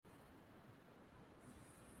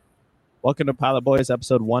Welcome to Pilot Boys,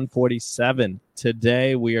 episode 147.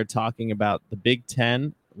 Today we are talking about the Big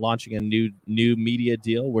Ten launching a new media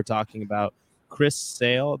deal. We're talking about Chris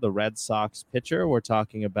Sale, the Red Sox pitcher. We're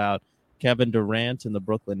talking about Kevin Durant and the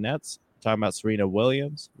Brooklyn Nets. We're talking about Serena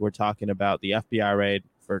Williams. We're talking about the FBI raid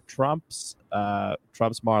for Trump's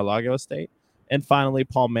Mar-a-Lago estate. And finally,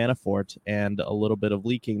 Paul Manafort and a little bit of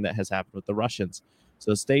leaking that has happened with the Russians.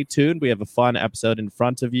 So stay tuned. We have a fun episode in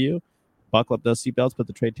front of you. Buckle up those seatbelts, put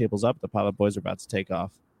the trade tables up. The Pilot Boys are about to take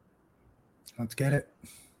off. Let's get it.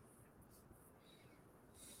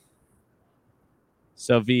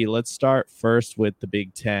 So, V, let's start first with the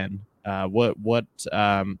Big Ten. What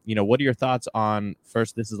are your thoughts on,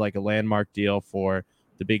 first, this is like a landmark deal for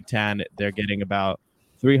the Big Ten. They're getting about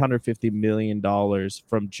 $350 million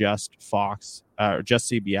from just Fox, or just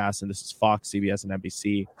CBS, and this is Fox, CBS, and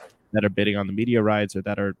NBC that are bidding on the media rights or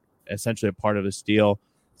that are essentially a part of this deal.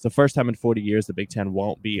 It's the first time in 40 years the Big Ten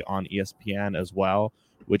won't be on ESPN as well,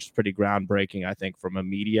 which is pretty groundbreaking, I think, from a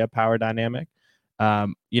media power dynamic.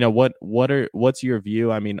 What's your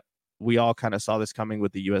view? I mean, we all kind of saw this coming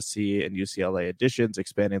with the USC and UCLA additions,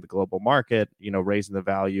 expanding the global market, raising the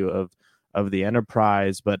value of the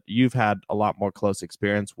enterprise. But you've had a lot more close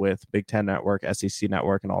experience with Big Ten Network, SEC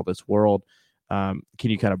Network, and all this world. Can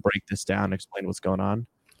you kind of break this down, explain what's going on?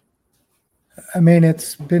 I mean,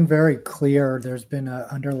 it's been very clear. There's been an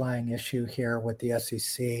underlying issue here with the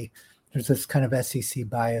SEC. There's this kind of SEC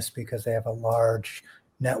bias because they have a large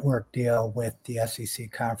network deal with the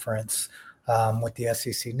SEC conference, with the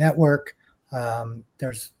SEC network.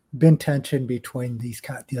 There's been tension between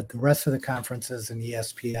the rest of the conferences and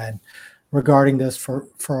ESPN regarding this for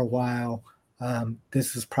a while.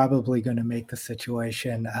 This is probably going to make the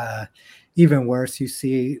situation even worse. You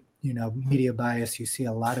see, media bias, you see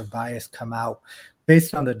a lot of bias come out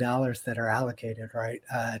based on the dollars that are allocated, right,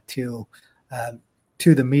 to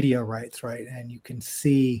the media rights, right? And you can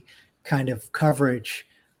see kind of coverage,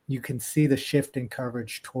 you can see the shift in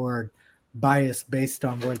coverage toward bias based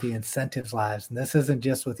on where the incentives lies. And this isn't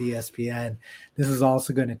just with ESPN. This is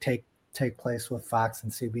also going to take place with Fox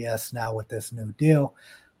and CBS now with this new deal.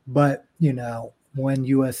 But, when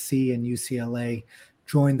USC and UCLA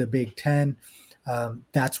joined the Big Ten,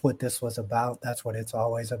 that's what this was about. That's what it's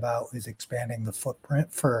always about, is expanding the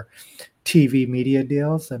footprint for TV media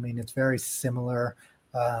deals. I mean, it's very similar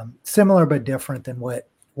but different than what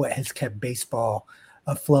has kept baseball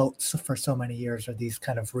afloat for so many years, are these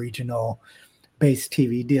kind of regional based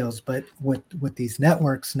TV deals. But with these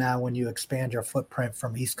networks now, when you expand your footprint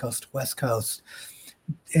from East Coast to West Coast,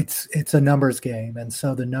 it's a numbers game. And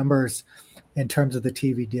so the numbers in terms of the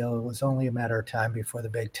TV deal, it was only a matter of time before the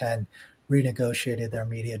Big Ten renegotiated their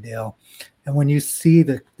media deal. And when you see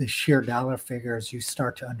the sheer dollar figures, you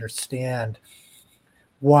start to understand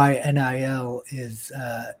why NIL is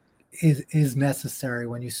necessary.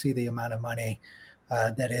 When you see the amount of money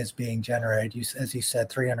that is being generated, as you said,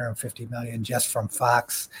 $350 million just from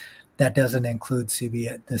Fox. That doesn't include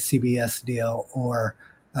the CBS deal or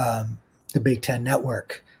the Big Ten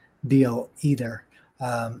Network deal either.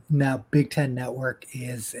 Now, Big Ten Network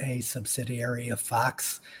is a subsidiary of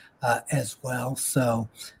Fox as well, so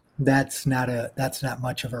that's not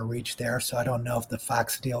much of a reach there. So I don't know if the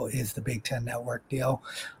Fox deal is the Big Ten Network deal,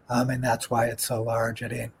 and that's why it's so large.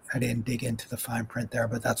 I didn't dig into the fine print there,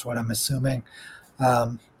 but that's what I'm assuming.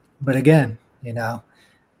 But again,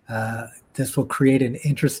 this will create an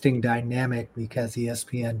interesting dynamic because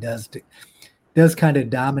ESPN does kind of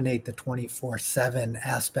dominate the 24/7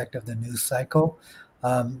 aspect of the news cycle,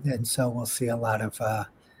 and so we'll see a lot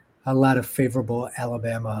of favorable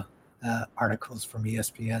Alabama articles from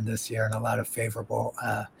ESPN this year, and a lot of favorable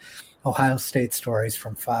Ohio State stories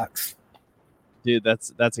from Fox. Dude,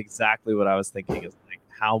 that's exactly what I was thinking, is like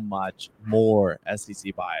how much more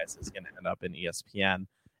SEC bias is going to end up in ESPN,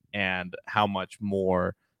 and how much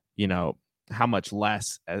more, how much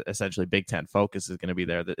less essentially Big Ten focus is going to be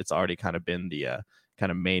there. That it's already kind of been the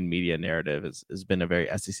kind of main media narrative has been a very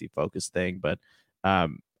SEC focused thing. But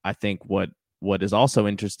I think what is also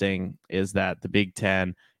interesting is that the Big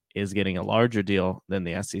Ten is getting a larger deal than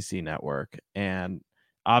the SEC network, and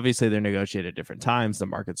obviously they're negotiated at different times. The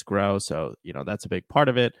markets grow, so that's a big part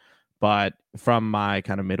of it. But from my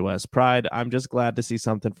kind of Midwest pride, I'm just glad to see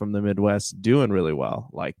something from the Midwest doing really well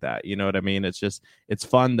like that. You know what I mean? It's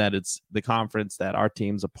fun that it's the conference that our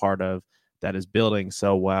team's a part of that is building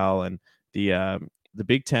so well. And the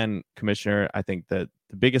Big Ten commissioner, I think that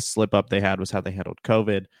the biggest slip up they had was how they handled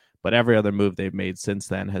COVID, but every other move they've made since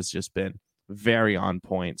then has just been very on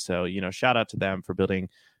point. So, shout out to them for building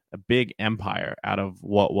a big empire out of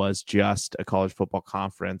what was just a college football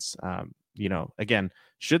conference. Again,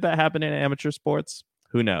 should that happen in amateur sports?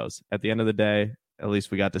 who knows? At the end of the day, at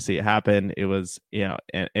least we got to see it happen. It was,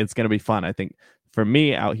 and it's going to be fun. I think for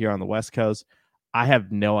me out here on the West Coast, I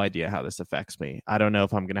have no idea how this affects me. I don't know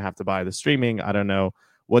if I'm going to have to buy the streaming. I don't know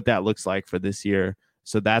what that looks like for this year.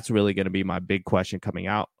 So that's really going to be my big question coming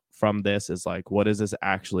out from this is like, what does this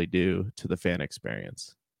actually do to the fan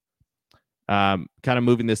experience? Kind of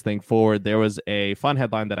moving this thing forward, there was a fun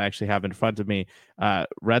headline that I actually have in front of me.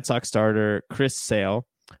 Red Sox starter Chris Sale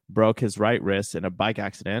broke his right wrist in a bike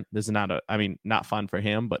accident. This is not fun for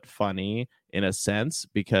him, but funny in a sense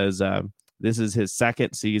because this is his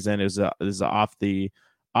second season. This is off the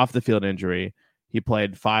field injury. He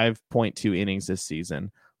played 5.2 innings this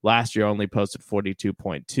season. Last year only posted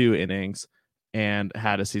 42.2 innings and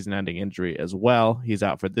had a season-ending injury as well. He's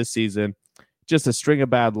out for this season. Just a string of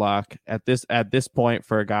bad luck at this point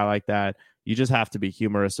for a guy like that. You just have to be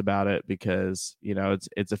humorous about it because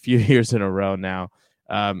it's a few years in a row now.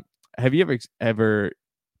 Have you ever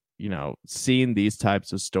seen these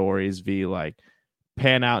types of stories like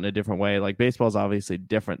pan out in a different way? Like baseball is obviously a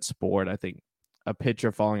different sport. I think a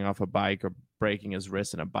pitcher falling off a bike or breaking his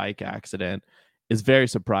wrist in a bike accident is very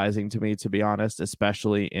surprising to me, to be honest,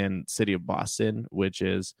 especially in city of Boston, which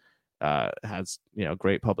is has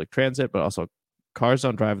great public transit, but also cars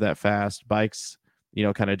don't drive that fast. Bikes,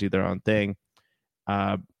 kind of do their own thing.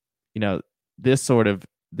 This sort of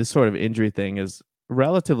injury thing is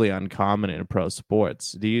relatively uncommon in pro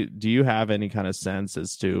sports. Do you have any kind of sense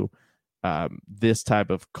as to this type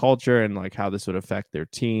of culture and like how this would affect their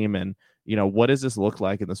team, and what does this look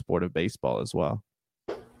like in the sport of baseball as well?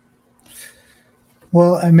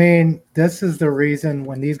 Well, I mean, this is the reason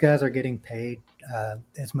when these guys are getting paid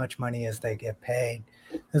as much money as they get paid.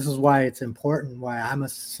 This is why it's important, why I'm a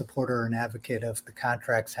supporter and advocate of the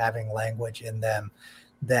contracts having language in them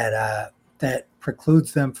that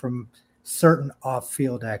precludes them from certain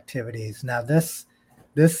off-field activities. Now, this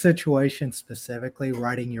situation specifically,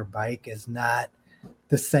 riding your bike is not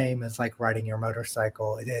the same as like riding your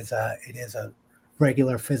motorcycle. It is a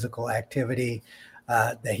regular physical activity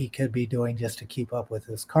that he could be doing just to keep up with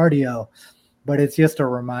his cardio. But it's just a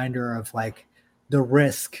reminder of like the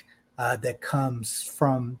risk that comes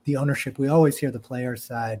from the ownership. We always hear the player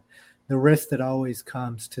side, the risk that always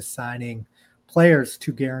comes to signing players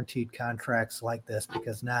to guaranteed contracts like this,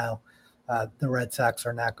 because now the Red Sox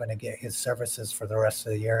are not going to get his services for the rest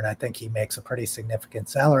of the year. And I think he makes a pretty significant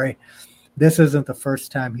salary. This isn't the first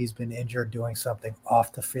time he's been injured doing something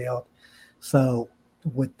off the field. So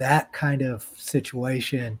with that kind of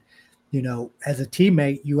situation, as a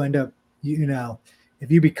teammate, you end up, if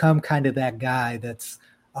you become kind of that guy that's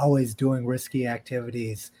always doing risky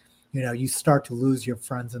activities, you start to lose your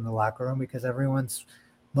friends in the locker room because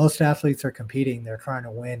most athletes are competing. They're trying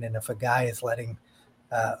to win. And if a guy is letting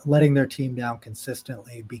their team down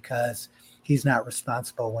consistently because he's not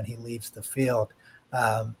responsible when he leaves the field,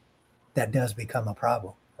 that does become a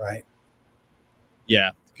problem, right?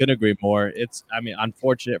 Yeah, couldn't agree more.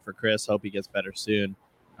 Unfortunate for Chris. Hope he gets better soon.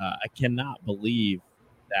 I cannot believe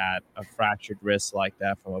that a fractured wrist like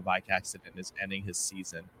that from a bike accident is ending his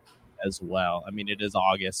season as well. I mean, it is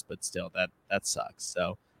August, but still, that sucks.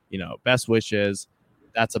 So, best wishes.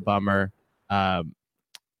 That's a bummer.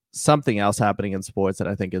 Something else happening in sports that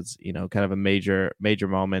I think is, kind of a major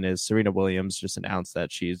moment is Serena Williams just announced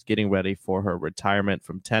that she's getting ready for her retirement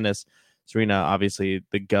from tennis. Serena, obviously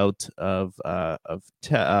the GOAT of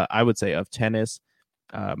I would say of tennis,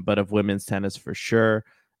 but of women's tennis for sure.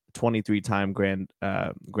 23-time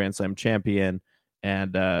Grand Slam champion,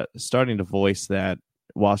 and starting to voice that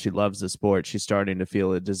while she loves the sport, she's starting to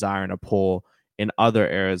feel a desire and a pull in other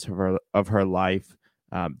areas of her life.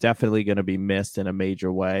 Definitely going to be missed in a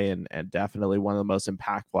major way, and definitely one of the most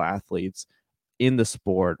impactful athletes in the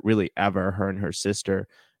sport, really ever. Her and her sister.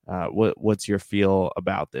 What's your feel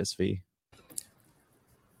about this, V?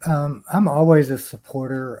 I'm always a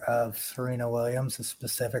supporter of Serena Williams,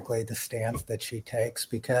 specifically the stance that she takes,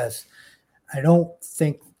 because I don't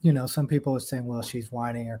think, some people are saying, well, she's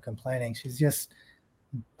whining or complaining. She's just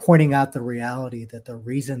pointing out the reality that the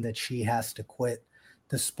reason that she has to quit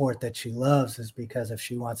the sport that she loves is because if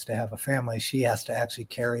she wants to have a family, she has to actually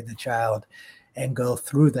carry the child and go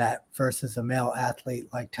through that, versus a male athlete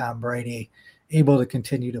like Tom Brady able to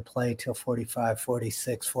continue to play till 45,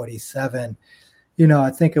 46, 47.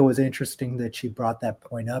 I think it was interesting that she brought that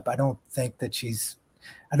point up. I don't think that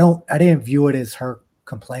I didn't view it as her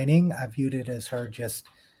complaining. I viewed it as her just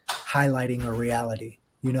highlighting a reality.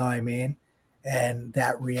 You know what I mean? And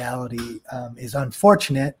that reality is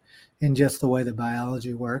unfortunate in just the way the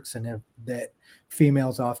biology works, and that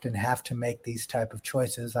females often have to make these type of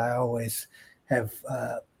choices. I always have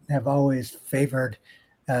always favored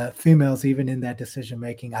females, even in that decision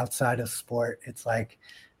making outside of sport, it's like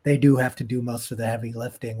they do have to do most of the heavy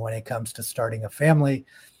lifting when it comes to starting a family.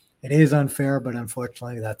 It is unfair, but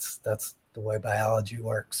unfortunately, that's the way biology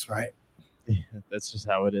works, right? Yeah, that's just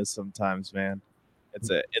how it is sometimes, man. It's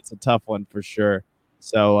a tough one for sure.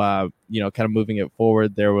 So kind of moving it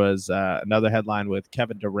forward, there was another headline with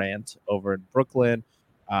Kevin Durant over in Brooklyn,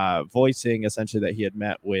 voicing essentially that he had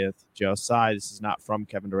met with Joe Tsai. This is not from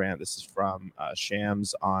Kevin Durant. This is from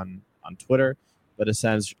Shams on Twitter. But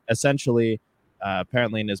essentially,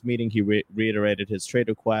 apparently in his meeting, he reiterated his trade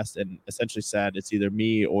request and essentially said it's either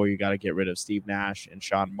me or you got to get rid of Steve Nash and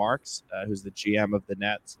Sean Marks, who's the GM of the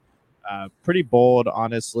Nets. Pretty bold,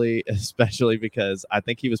 honestly, especially because I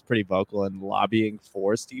think he was pretty vocal in lobbying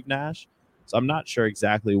for Steve Nash. So I'm not sure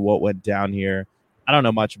exactly what went down here. I don't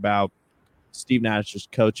know much about Steve Nash's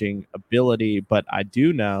coaching ability, but I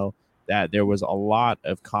do know that there was a lot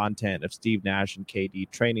of content of Steve Nash and KD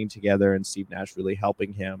training together and Steve Nash really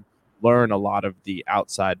helping him learn a lot of the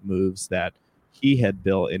outside moves that he had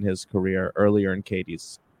built in his career earlier in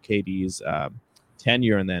KD's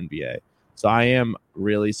tenure in the NBA. So I am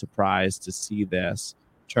really surprised to see this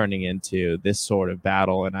turning into this sort of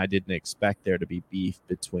battle, and I didn't expect there to be beef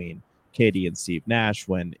between KD and Steve Nash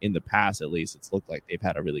when in the past, at least, it's looked like they've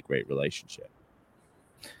had a really great relationship.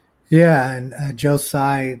 Yeah, and Joe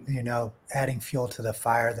Tsai, adding fuel to the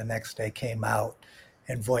fire the next day came out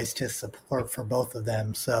and voiced his support for both of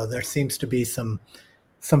them. So there seems to be some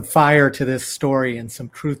fire to this story and some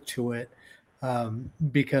truth to it,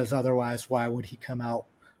 because otherwise, why would he come out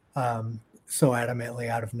so adamantly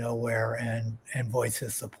out of nowhere and voice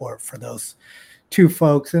his support for those two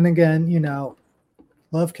folks? And again,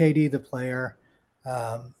 love KD the player.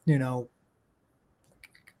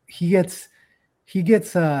 He gets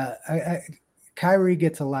Kyrie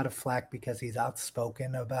gets a lot of flack because he's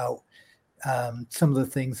outspoken about some of the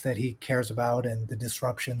things that he cares about and the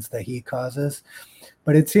disruptions that he causes.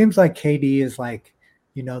 But it seems like KD is like,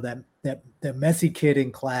 that messy kid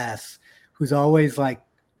in class who's always like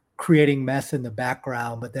creating mess in the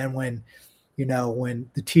background. But then when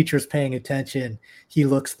the teacher's paying attention, he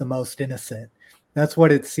looks the most innocent. That's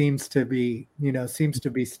what it seems to be,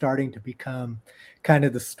 starting to become kind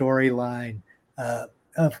of the storyline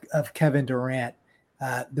of Kevin Durant,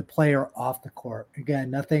 the player off the court.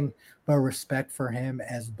 Again, nothing but respect for him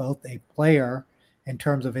as both a player in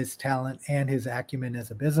terms of his talent and his acumen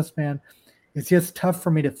as a businessman. It's just tough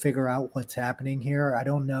for me to figure out what's happening here. I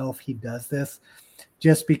don't know if he does this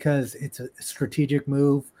just because it's a strategic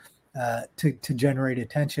move to generate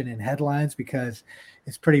attention and headlines, because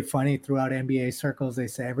it's pretty funny throughout NBA circles. They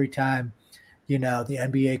say every time, the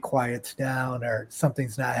NBA quiets down or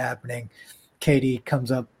something's not happening, KD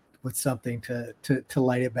comes up with something to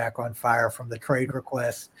light it back on fire, from the trade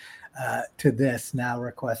request to this now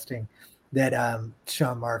requesting that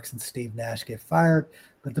Sean Marks and Steve Nash get fired.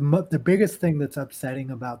 But the biggest thing that's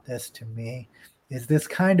upsetting about this to me is this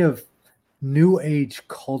kind of new age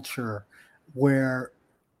culture where,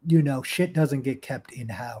 shit doesn't get kept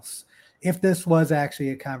in-house. If this was actually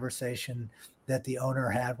a conversation that the owner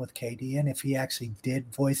had with KD, and if he actually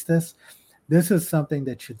did voice this is something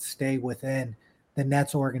that should stay within the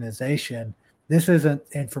Nets organization. This isn't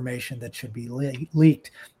information that should be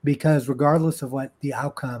leaked, because regardless of what the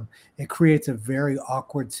outcome, it creates a very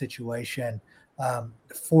awkward situation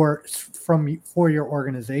for your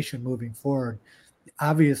organization moving forward.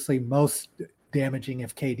 Obviously, most damaging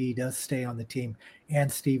if KD does stay on the team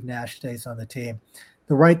and Steve Nash stays on the team.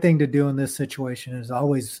 The right thing to do in this situation is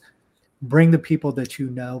always bring the people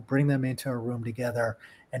that bring them into a room together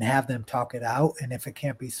and have them talk it out. And if it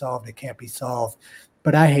can't be solved, it can't be solved.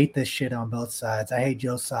 But I hate this shit on both sides. I hate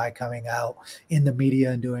Joe Tsai coming out in the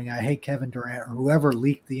media and I hate Kevin Durant or whoever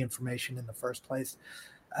leaked the information in the first place.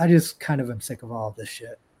 I just kind of am sick of all of this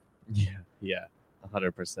shit. Yeah,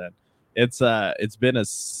 100%. It's been a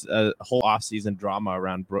whole off-season drama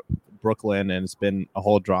around Brooklyn, and it's been a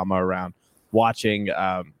whole drama around watching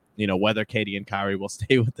whether KD and Kyrie will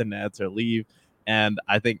stay with the Nets or leave. And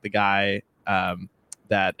I think the guy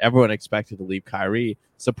that everyone expected to leave, Kyrie,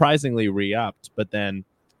 surprisingly re-upped. But then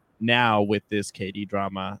now with this KD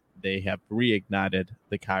drama, they have reignited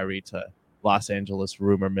the Kyrie to Los Angeles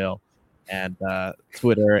rumor mill. And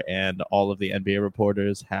Twitter and all of the NBA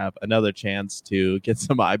reporters have another chance to get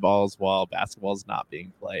some eyeballs while basketball is not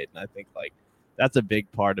being played. And I think that's a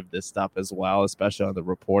big part of this stuff as well, especially on the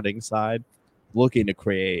reporting side, looking to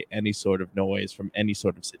create any sort of noise from any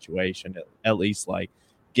sort of situation, at least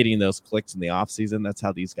getting those clicks in the off season. That's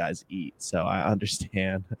how these guys eat. So I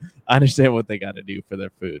understand what they got to do for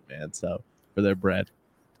their food, man. So for their bread.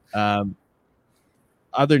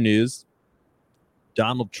 Other news,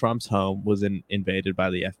 Donald Trump's home was invaded by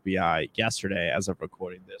the FBI yesterday, as of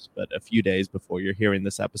recording this, but a few days before you're hearing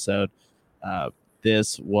this episode.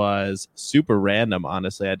 This was super random.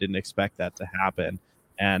 Honestly, I didn't expect that to happen,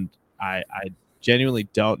 and I genuinely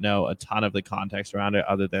don't know a ton of the context around it,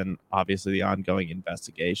 other than obviously the ongoing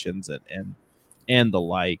investigations and the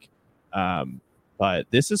like. But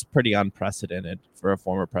this is pretty unprecedented for a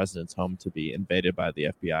former president's home to be invaded by the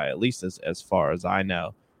FBI, at least as far as I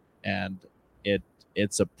know, and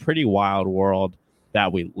it's a pretty wild world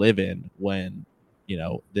that we live in when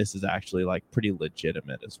this is actually like pretty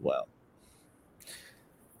legitimate as well.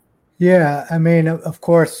 Yeah, I mean, of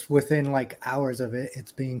course, within like hours of it,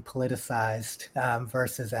 it's being politicized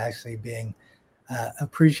versus actually being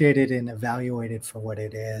appreciated and evaluated for what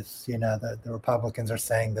it is. The Republicans are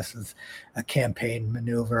saying this is a campaign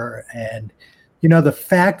maneuver. And, the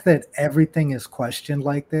fact that everything is questioned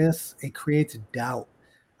like this, it creates doubt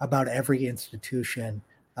about every institution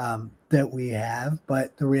that we have.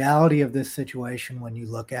 But the reality of this situation, when you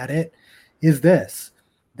look at it, is this: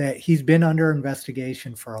 that he's been under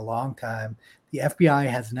investigation for a long time. The FBI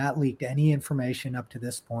has not leaked any information up to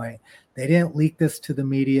this point. They didn't leak this to the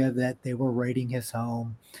media that they were raiding his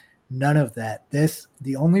home. None of that.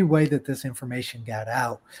 The only way that this information got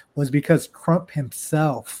out was because Trump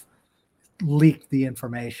himself leaked the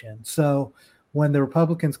information. So when the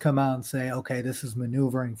Republicans come out and say, okay, this is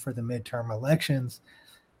maneuvering for the midterm elections,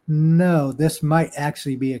 no, this might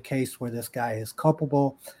actually be a case where this guy is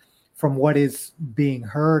culpable. From what is being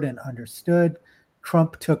heard and understood,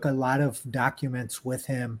 Trump took a lot of documents with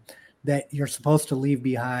him that you're supposed to leave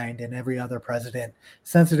behind, and every other president,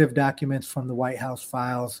 sensitive documents from the White House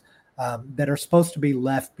files that are supposed to be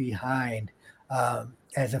left behind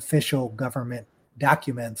as official government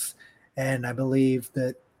documents. And I believe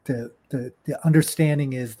that the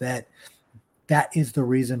understanding is that is the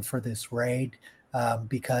reason for this raid,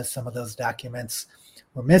 because some of those documents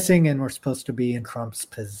were missing and were supposed to be in Trump's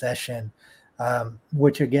possession,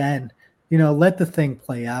 which again, let the thing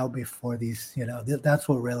play out before these, that's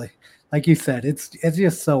what really, like you said, it's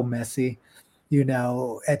just so messy.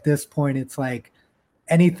 At this point, it's like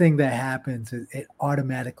anything that happens, it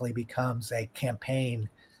automatically becomes a campaign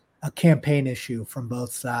issue from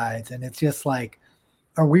both sides. And it's just like,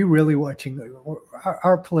 are we really watching?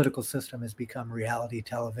 Our political system has become reality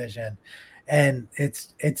television. And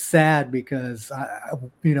it's sad because,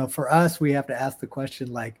 for us, we have to ask the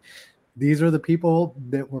question, like, these are the people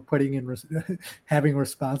that we're putting in, having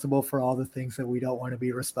responsible for all the things that we don't want to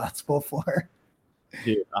be responsible for.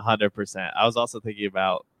 Dude, 100%. I was also thinking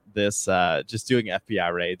about this, just doing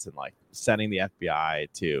FBI raids and like sending the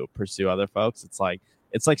FBI to pursue other folks. It's like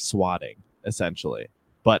swatting essentially,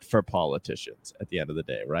 but for politicians at the end of the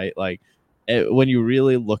day, right? Like when you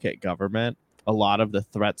really look at government, a lot of the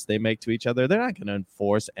threats they make to each other, they're not going to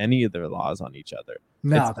enforce any of their laws on each other.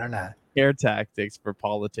 No, they're not. Scare tactics for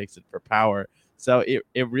politics and for power. So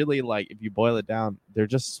it really, like, if you boil it down, they're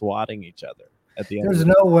just swatting each other at the end. There's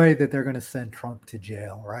no way that they're going to send Trump to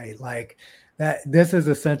jail, right? Like that. This is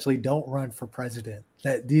essentially don't run for president.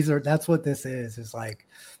 That's what this is. Is like,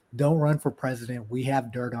 don't run for president. We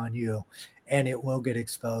have dirt on you, and it will get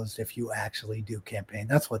exposed if you actually do campaign.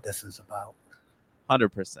 That's what this is about.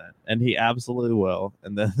 100%. And he absolutely will.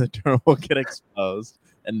 And then the dirt will get exposed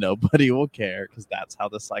and nobody will care, because that's how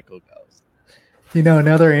the cycle goes.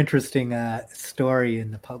 Another interesting story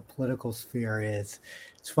in the political sphere is,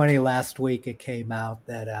 it's funny, last week it came out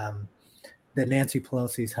that that Nancy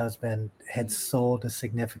Pelosi's husband had sold a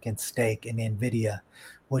significant stake in NVIDIA,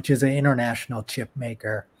 which is an international chip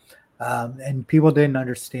maker. And people didn't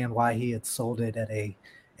understand why he had sold it at a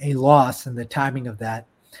loss, and the timing of that.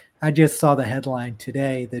 I just saw the headline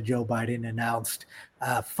today that Joe Biden announced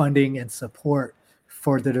funding and support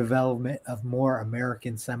for the development of more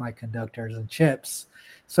American semiconductors and chips.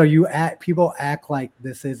 So people act like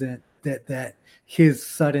this isn't that his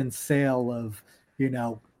sudden sale of,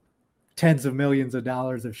 tens of millions of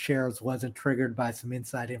dollars of shares wasn't triggered by some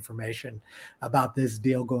inside information about this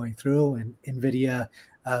deal going through. And NVIDIA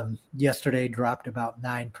yesterday dropped about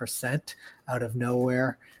 9% out of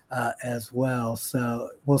nowhere as well. So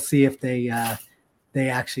we'll see if they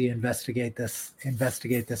actually investigate this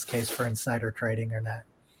case for insider trading or not.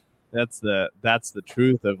 That's the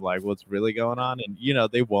truth of like what's really going on. And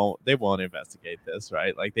they won't investigate this,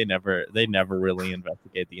 right? Like they never really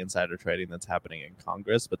investigate the insider trading that's happening in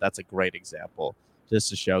Congress. But that's a great example just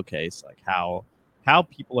to showcase like how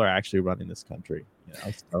people are actually running this country.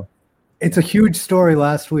 So it's a huge story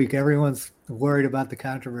last week. Everyone's worried about the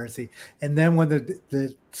controversy. And then when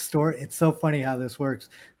the story, it's so funny how this works.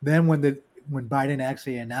 Then when Biden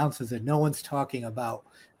actually announces it, no one's talking about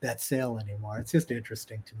that sale anymore. It's just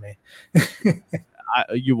interesting to me.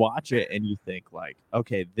 You watch it and you think like,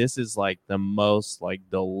 okay, this is like the most like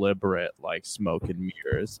deliberate like smoke and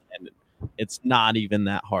mirrors, and it's not even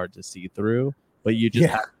that hard to see through, but you just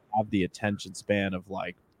Yeah. have the attention span of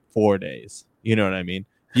like 4 days. You know what I mean?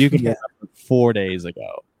 You can Yeah. remember 4 days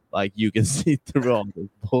ago, like you can see through all this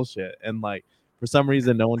bullshit, and like for some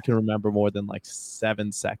reason, no one can remember more than like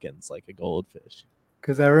 7 seconds, like a goldfish.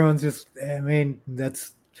 Because everyone's just, I mean,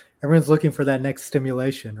 that's everyone's looking for that next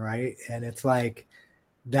stimulation, right? And it's like,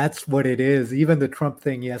 that's what it is. Even the Trump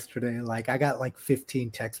thing yesterday, like I got like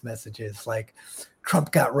 15 text messages like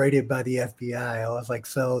Trump got raided by the FBI. I was like,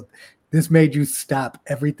 so this made you stop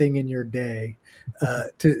everything in your day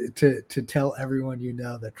to tell everyone you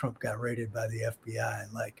know that Trump got raided by the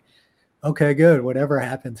FBI. Like, okay, good. Whatever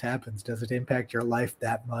happens, happens. Does it impact your life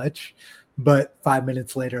that much? But 5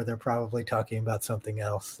 minutes later, they're probably talking about something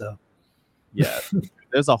else. So Yeah,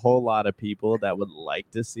 there's a whole lot of people that would like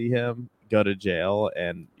to see him go to jail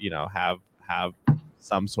and have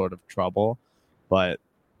some sort of trouble, but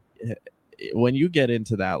when you get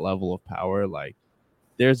into that level of power, like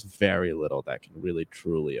there's very little that can really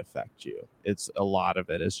truly affect you. It's a lot of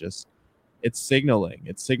it is just it's signaling.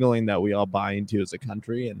 It's signaling that we all buy into as a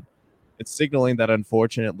country, and it's signaling that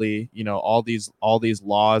unfortunately, all these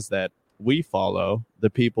laws that we follow, the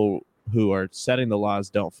people who are setting the laws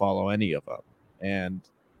don't follow any of them. And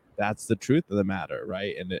that's the truth of the matter,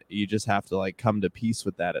 right? And you just have to like come to peace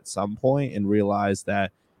with that at some point and realize that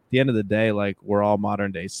at the end of the day, like we're all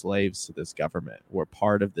modern day slaves to this government. We're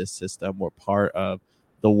part of this system. We're part of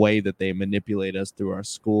the way that they manipulate us through our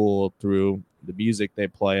school, through the music they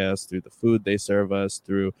play us, through the food they serve us,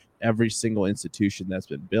 through every single institution that's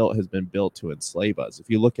been built has been built to enslave us. If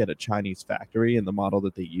you look at a Chinese factory and the model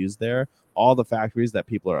that they use there, all the factories that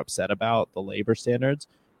people are upset about, the labor standards,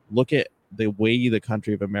 look at the way the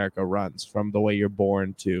country of America runs from the way you're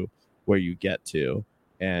born to where you get to,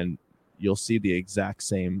 and you'll see the exact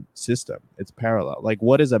same system. It's parallel. Like,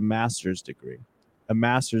 what is a master's degree? A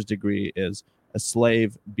master's degree is a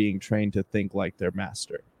slave being trained to think like their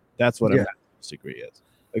master. That's what a master's degree is.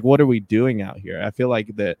 Like, what are we doing out here? I feel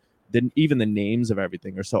like that even the names of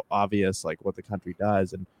everything are so obvious, like what the country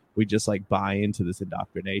does, and we just like buy into this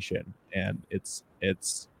indoctrination, and it's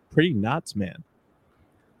pretty nuts, man.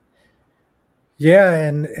 yeah,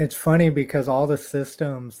 and it's funny because all the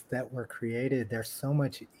systems that were created, they're so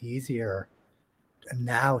much easier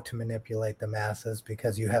now to manipulate the masses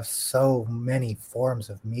because you have so many forms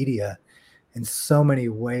of media and so many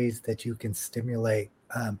ways that you can stimulate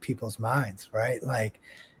people's minds, right? Like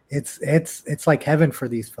it's like heaven for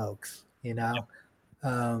these folks, keep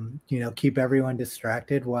everyone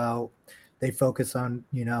distracted while they focus on,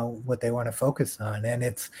 what they want to focus on. And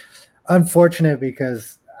it's unfortunate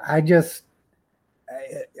because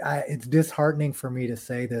it's disheartening for me to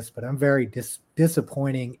say this, but I'm very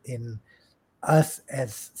disappointing in us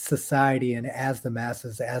as society and as the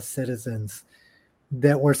masses, as citizens,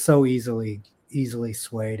 that we're so easily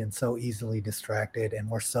swayed and so easily distracted, and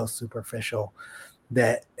we're so superficial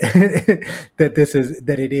that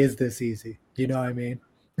that it is this easy. You know what I mean?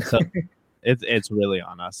 So it's really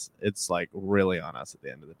on us. It's like really on us at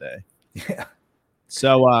the end of the day. Yeah.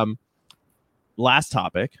 So last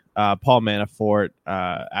topic, Paul Manafort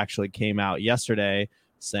actually came out yesterday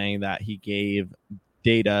saying that he gave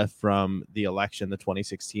data from the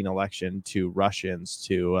 2016 election, to Russians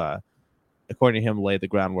to, according to him, lay the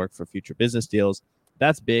groundwork for future business deals.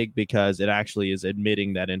 That's big because it actually is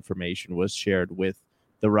admitting that information was shared with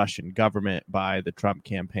the Russian government by the Trump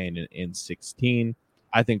campaign in 16.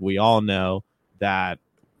 I think we all know that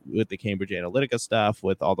with the Cambridge Analytica stuff,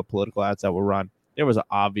 with all the political ads that were run, there was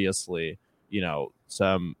obviously,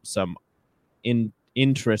 some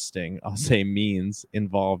interesting, I'll say, means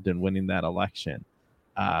involved in winning that election.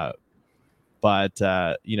 But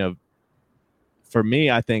for me,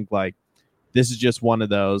 I think like this is just one of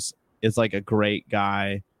those. It's like a great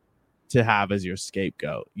guy to have as your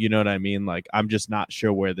scapegoat. You know what I mean? Like, I'm just not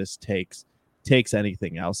sure where this takes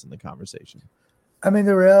anything else in the conversation. I mean,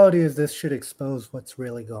 the reality is this should expose what's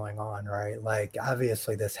really going on, right? Like,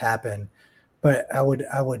 obviously this happened, but I would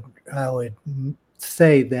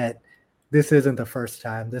say that this isn't the first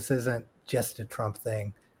time. This isn't just a Trump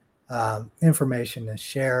thing. Information is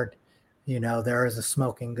shared. There is a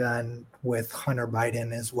smoking gun with Hunter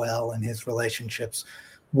Biden as well, and his relationships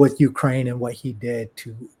with Ukraine and what he did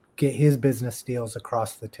to get his business deals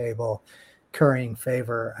across the table, currying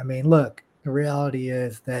favor. I mean, look, the reality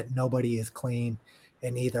is that nobody is clean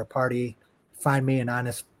in either party. Find me an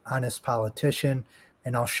honest politician,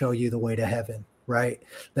 and I'll show you the way to heaven. right?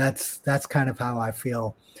 That's kind of how I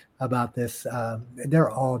feel about this.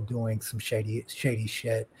 They're all doing some shady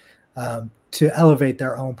shit to elevate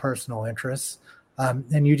their own personal interests,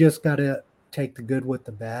 and you just got to take the good with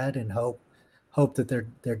the bad and hope that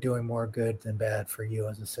they're doing more good than bad for you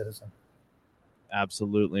as a citizen.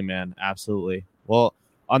 Absolutely, man. Absolutely. Well,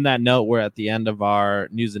 on that note, we're at the end of our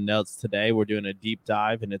news and notes today. We're doing a deep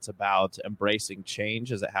dive, and it's about embracing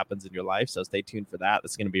change as it happens in your life. So stay tuned for that.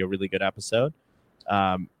 It's going to be a really good episode.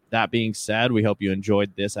 That being said, we hope you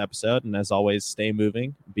enjoyed this episode. And as always, stay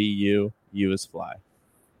moving, be you, you is fly.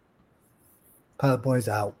 Pilot Boys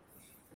out.